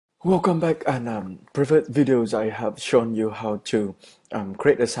Welcome back, and previous videos I have shown you how to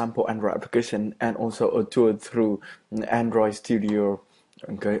create a sample Android application and also a tour through Android Studio.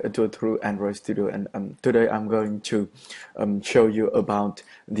 Okay, a tour through Android Studio, and today I'm going to show you about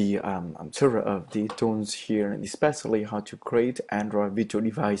the several of the tools here, and especially how to create Android virtual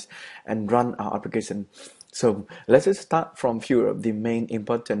device and run our application. So let's just start from few of the main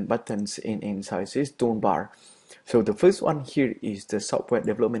important buttons inside this toolbar. So the first one here is the software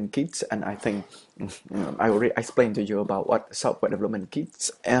development kits, and I think I already explained to you about what software development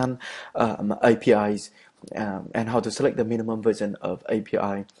kits and APIs, and how to select the minimum version of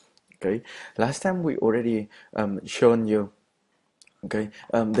API. Okay, last time we already shown you. Okay,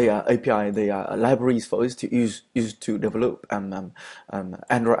 they are API, they are libraries for us to use to develop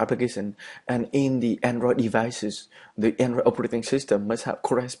Android application. And in the Android devices, the Android operating system must have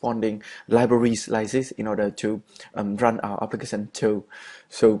corresponding libraries like this in order to run our application too.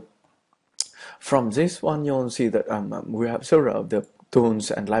 So from this one, you'll see that we have several of the tools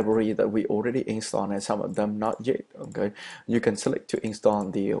and library that we already installed, and some of them not yet. Okay, you can select to install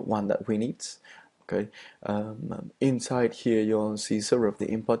the one that we need. Okay, inside here you'll see several of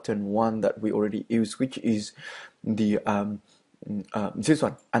the important one that we already use, which is the this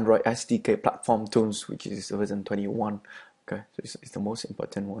one, Android SDK platform tools, which is version 21. Okay, so it's the most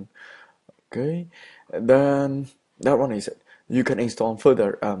important one. Okay, then that one is it. You can install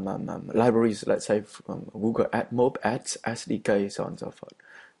further libraries, let's say from Google AdMob, Ads, SDK, so on and so forth.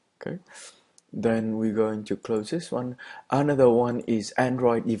 Okay, then we're going to close this one. Another one is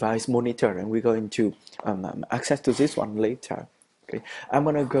Android device monitor, and we're going to access to this one later. Okay, I'm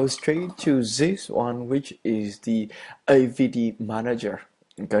gonna go straight to this one, which is the Avd Manager.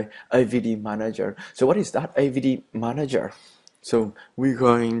 Okay, Avd Manager. So what is that Avd Manager? So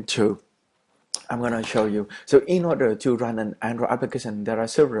I'm going to show you. So in order to run an Android application, there are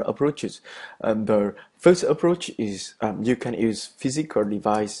several approaches. The first approach is you can use physical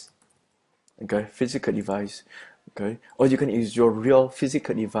device. Okay, physical device. Okay, or you can use your real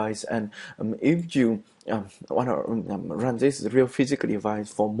physical device. And if you want to run this real physical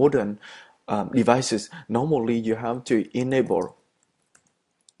device for modern devices, normally you have to enable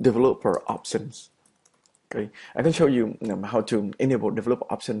developer options. Okay, I can show you how to enable developer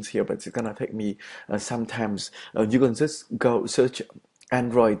options here, but it's gonna take me some times. You can just go search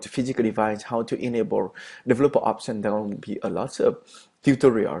Android physical device, how to enable developer option. There will be a lot of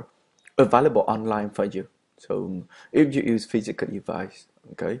tutorial available online for you. So if you use physical device,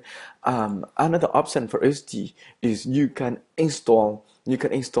 okay, another option for SD is you can install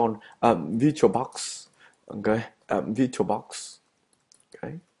VirtualBox, okay, VirtualBox,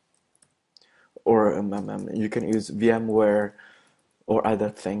 okay, or you can use VMware or other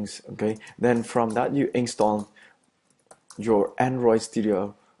things. Okay, then from that you install your Android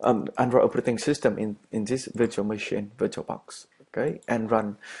Studio, Android operating system in this virtual machine, VirtualBox. Okay, and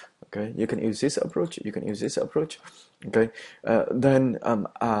run. Okay, you can use this approach. You can use this approach. Okay, then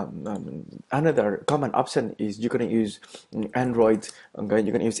another common option is you can use Android. Okay,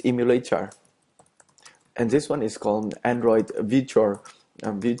 you can use emulator, and this one is called Android virtual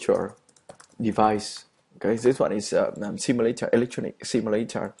device. Okay, this one is simulator, electronic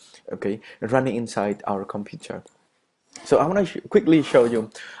simulator. Okay, running inside our computer. So I want to quickly show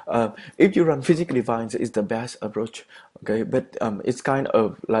you, if you run physical device is the best approach. Okay, but it's kind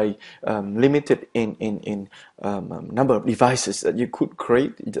of like limited in number of devices that you could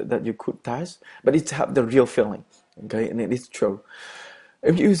create, that you could test, but it have the real feeling. Okay, and it is true.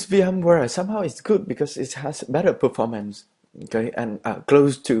 If you use VMware, somehow it's good because it has better performance. Okay, and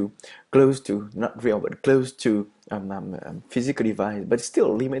close to not real, but close to physical device, but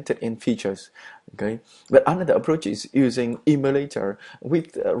still limited in features. Okay, but another approach is using emulator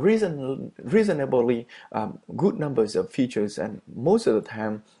with reasonably good numbers of features, and most of the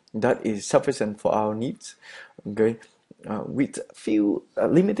time that is sufficient for our needs. Okay, with few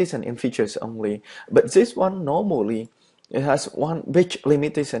limitation in features only. But this one normally it has one big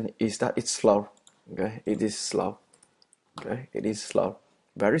limitation, is that it's slow. Okay, it is slow. Okay, it is slow,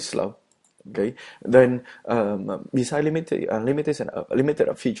 very slow. Okay, then beside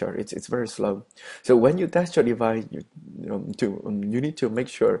limited feature, it's very slow. So when you test your device, you need to make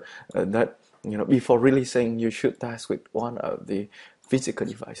sure that before releasing, you should test with one of the physical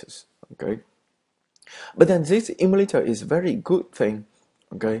devices. Okay, but then this emulator is very good thing.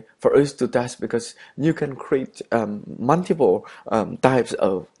 Okay, for us to test, because you can create multiple types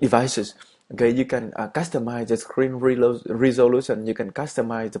of devices. Okay, you can customize the screen resolution, you can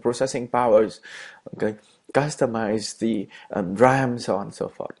customize the processing powers, okay, customize the RAM, so on and so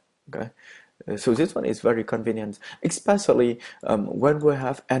forth. Okay, So this one is very convenient, especially when we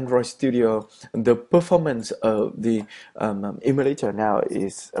have Android Studio. The performance of the emulator now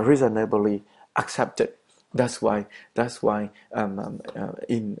is reasonably accepted. That's why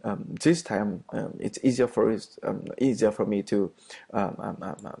in this time it's easier for me to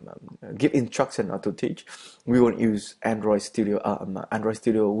give instruction or to teach. We will use Android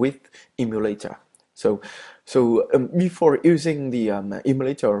Studio with emulator. So before using the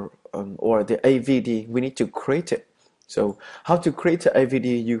emulator or the AVD, we need to create it. So how to create an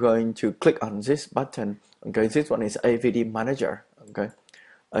AVD? You're going to click on this button. Okay, this one is Avd Manager. Okay,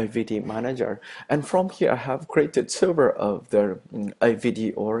 Avd Manager, and from here I have created server of the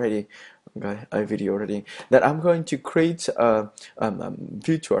AVD already. Okay, AVD already. Then I'm going to create a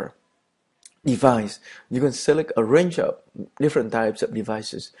virtual device. You can select a range of different types of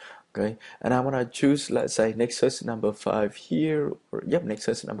devices. Okay, and I'm gonna choose, let's say, Nexus number 5 here, or yep,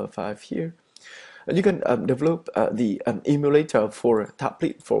 Nexus number 5 here. And you can develop the emulator for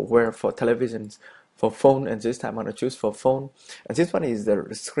tablet, for wear, for televisions, for phone, and this time I'm gonna choose for phone. And this one is the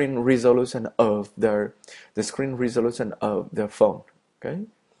screen resolution of the phone. Okay,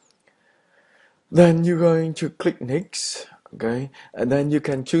 then you're going to click next. Okay, and then you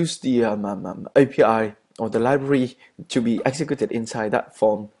can choose the API or the library to be executed inside that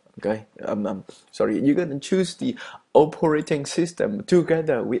phone. Okay, sorry, you're going to choose the operating system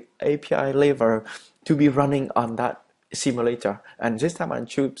together with API level to be running on that simulator. And this time I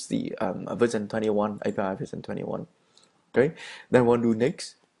choose the version 21, API version 21. Okay, then we'll do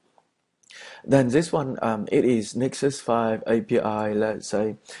next. Then this one, it is Nexus 5 API, let's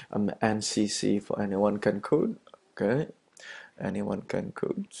say NCC for anyone can code. Okay, anyone can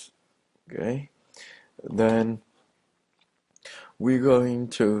code. Okay, then we're going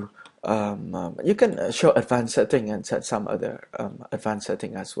to you can show advanced setting and set some other advanced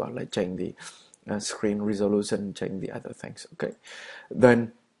setting as well, like change the screen resolution, change the other things. Okay,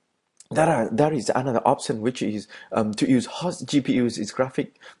 then there is another option, which is to use host GPUs, is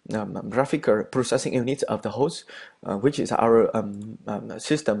graphical processing unit of the host, which is our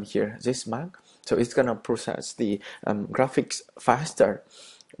system here, this Mac. So it's gonna process the graphics faster.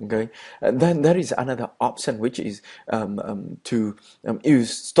 Okay, and then there is another option, which is to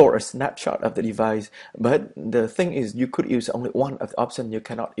store a snapshot of the device. But the thing is, you could use only one of the option. You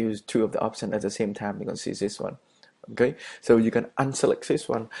cannot use two of the option at the same time. You can see this one. Okay, so you can unselect this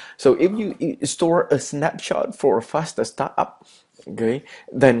one. So if you store a snapshot for a faster startup, okay,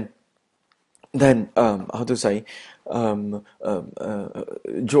 then how to say, your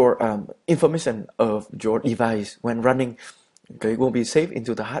information of your device when running, okay, will be saved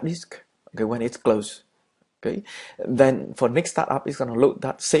into the hard disk, okay, when it's closed. Okay, then for next startup, it's gonna load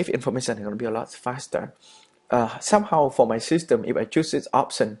that save information. It's gonna be a lot faster. Somehow for my system, if I choose this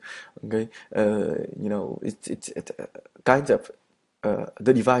option, okay, you know, it's kind of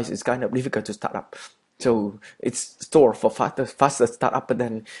the device is kind of difficult to start up. So it's stored for faster startup, but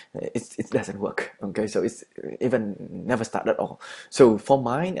then it doesn't work. Okay, so it's even never start at all. So for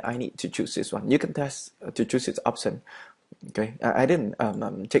mine, I need to choose this one. You can test to choose this option. Okay, I didn't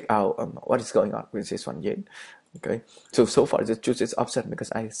check out what is going on with this one yet. Okay, so far just choose this option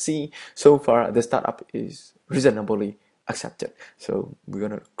because I see so far the startup is reasonably accepted. So we're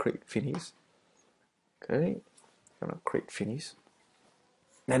gonna create finish. Okay, gonna create finish.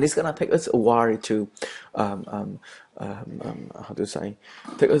 And it's gonna take us a while to how to say,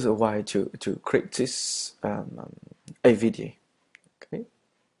 take us a while to create this AVD. Okay.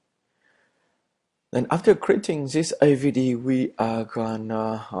 Then after creating this AVD, we are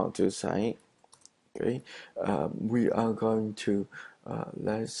gonna, how to say, okay, we are going to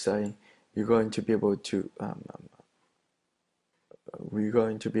let's say you're going to be able to we're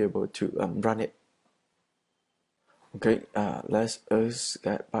going to be able to run it. Okay, let's us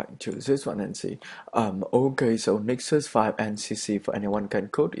get back to this one and see. Okay, so Nexus 5 NCC for anyone can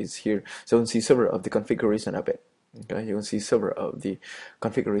code is here. So you can see several of the configuration of it. Okay, you can see several of the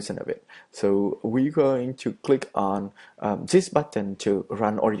configuration of it. So we're going to click on this button to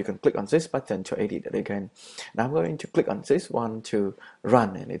run, or you can click on this button to edit it again. Now I'm going to click on this one to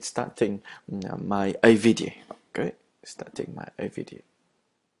run, and it's starting my AVD. Okay, starting my AVD.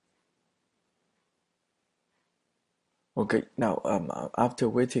 Okay, now after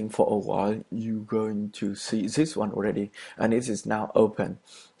waiting for a while, you're going to see this one already, and it is now open.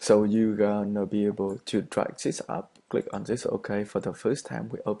 So you're gonna be able to drag this up, click on this, okay, for the first time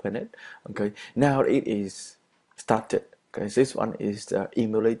we open it. Okay, now it is started. Okay, this one is the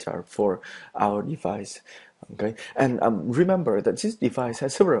emulator for our device. Okay, and remember that this device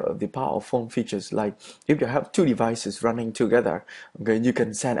has several of the powerful features. Like if you have two devices running together, okay, you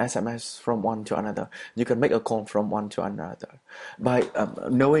can send SMS from one to another. You can make a call from one to another by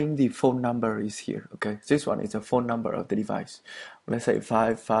knowing the phone number is here. Okay, this one is the phone number of the device. Let's say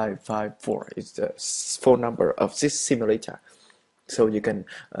 5554 is the phone number of this simulator. So you can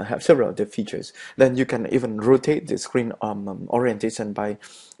have several of the features. Then you can even rotate the screen orientation by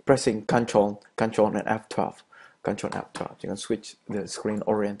pressing Control and F12. Control F12. You can switch the screen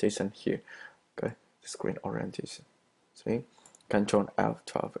orientation here. Okay, the screen orientation. See, Control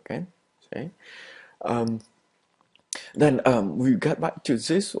F12 again. See. Then we get back to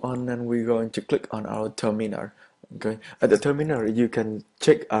this one, and we're going to click on our terminal. Okay, at the terminal you can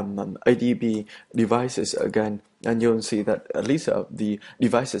check ADB devices again, and you'll see that at least the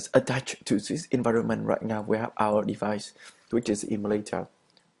devices attached to this environment right now, we have our device, which is emulator.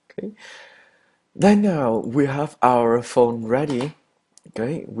 Okay, then now we have our phone ready.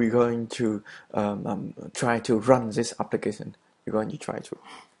 Okay, we're going to try to run this application. We're going to try to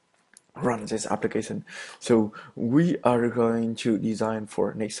run this application. So we are going to design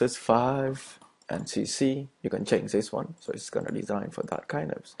for Nexus 5 and CC. You can change this one, so it's gonna design for that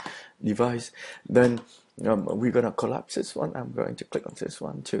kind of device. Then we're gonna collapse this one. I'm going to click on this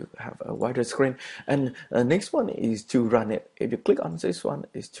one to have a wider screen, and next one is to run it. If you click on this one,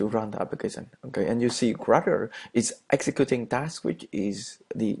 is to run the application. Okay, and you see Gradle is executing task, which is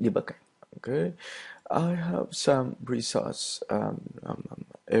the debugging. Okay, I have some resource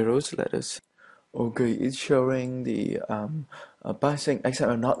errors. Let us. Okay, it's showing the passing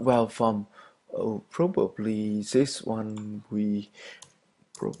XML not well from. Oh, probably this one we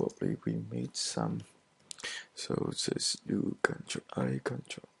made some. So just do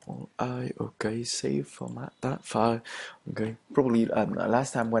Control I. Okay, save format that file. Okay, probably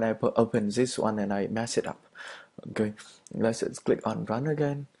last time when I opened this one and I messed it up. Okay, let's just click on run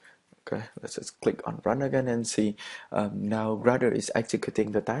again. Okay, let's just click on run again and see. Now Gradle is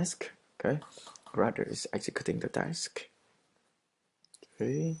executing the task. Okay, Gradle is executing the task.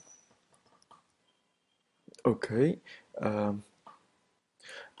 Okay. Okay,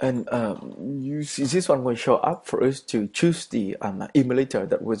 and you see this one will show up for us to choose the emulator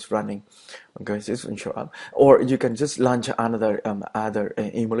that was running. Okay, this one show up, or you can just launch another other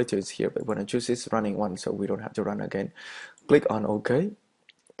emulators here. But when I choose this running one, so we don't have to run again. Click on OK.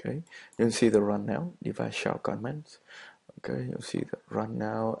 Okay, you'll see the run now. Device shell comments. Okay, you'll see the run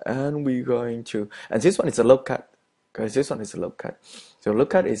now, and we're going to. And this one is a lookup. Because this one is a lookup. So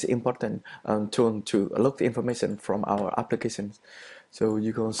lookup is important tool to look the information from our applications. So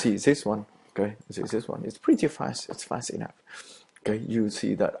you can see this one. Okay, this one is pretty fast. It's fast enough. Okay, you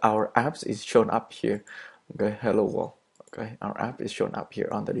see that our apps is shown up here. Okay, hello world. Okay, our app is shown up here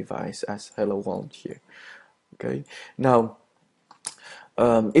on the device as hello world here. Okay, now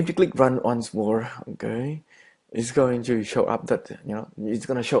if you click run once more, okay, it's going to show up that it's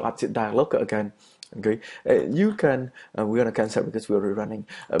going to show up the dialog again. Okay, you can we're gonna cancel because we're already running.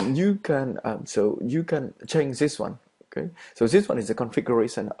 You can so you can change this one. Okay, so this one is the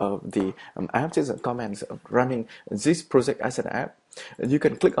configuration of the apps and commands of running this project as an app. You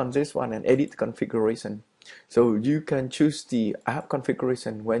can click on this one and edit configuration. So you can choose the app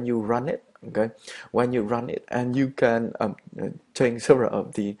configuration when you run it. Okay, when you run it, and you can change several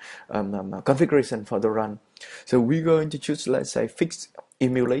of the configuration for the run. So we're going to choose, let's say, fixed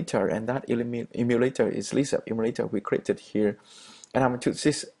emulator, and that emulator is list of emulator we created here, and I'm going to choose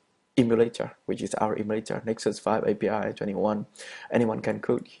this emulator, which is our emulator Nexus 5 API 21. Anyone can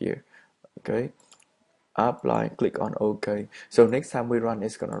code here. Okay, apply, click on OK. So next time we run,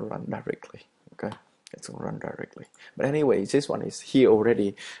 it's gonna run directly. Okay, it's gonna run directly. But anyway, this one is here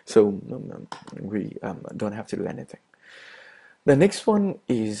already, so we don't have to do anything. The next one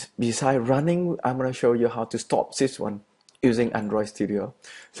is, beside running, I'm going to show you how to stop this one using Android Studio.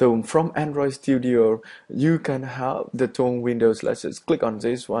 So from Android Studio, you can have the tone windows. Let's just click on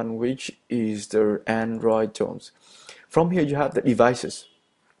this one, which is the Android tones. From here, you have the devices.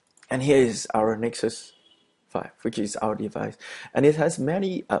 And here is our Nexus 5, which is our device. And it has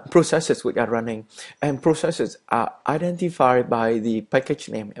many processes which are running. And processes are identified by the package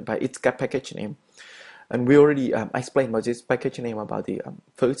name, by its package name. And we already explained about this package name about the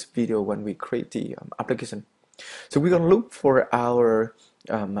first video when we create the application. So we're going to look for our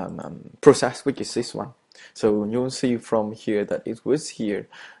process, which is this one. So you'll see from here that it was here.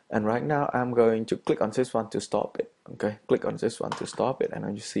 And right now I'm going to click on this one to stop it. Okay, click on this one to stop it.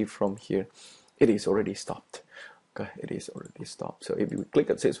 And you see from here, it is already stopped. Okay, it is already stopped. So if you click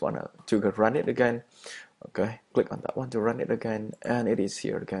on this one to run it again, Okay, click on that one to run it again, and it is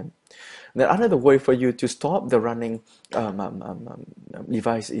here again. Then another way for you to stop the running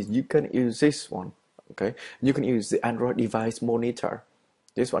device is you can use this one. Okay, you can use the Android device monitor.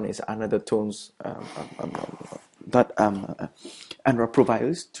 This one is another tools that Android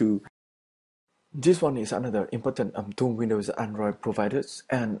providers to. This one is another important tool Windows Android providers,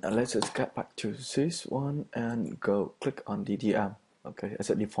 and let's just get back to this one and go click on DDM. Okay, as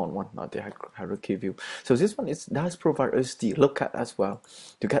a default one, not the hierarchy view. So this one does provide us the lookup as well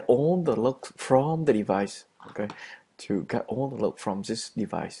to get all the looks from the device. Okay, to get all the look from this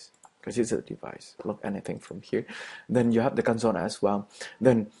device, because it's a device. Look anything from here. Then you have the console as well.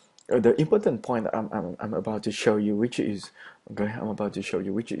 Then the important point that I'm about to show you, which is okay,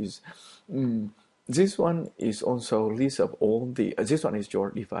 this one is also list of all the this one is your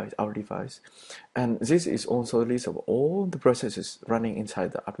device, our device, and this is also a list of all the processes running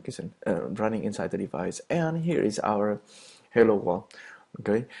inside the application, running inside the device. And here is our hello world.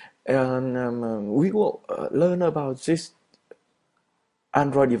 Okay, and we will learn about this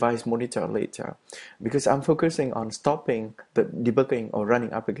Android device monitor later, because I'm focusing on stopping the debugging or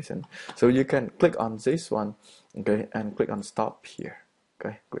running application. So you can click on this one, okay, and click on stop here.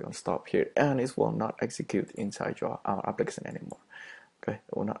 Okay, click on stop here, and it will not execute inside our application anymore. Okay,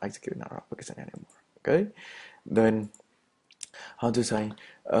 it will not execute in our application anymore. Okay, then how to say,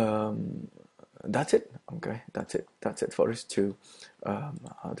 that's it. Okay, that's it for us to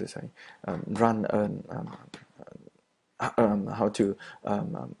how to say, run an how to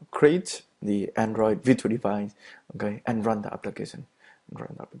create the Android virtual device, okay, and run the application.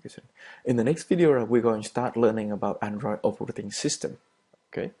 In the next video, we're going to start learning about Android operating system,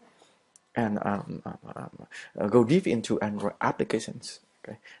 okay, and go deep into Android applications,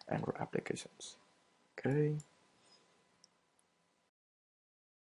 okay, okay.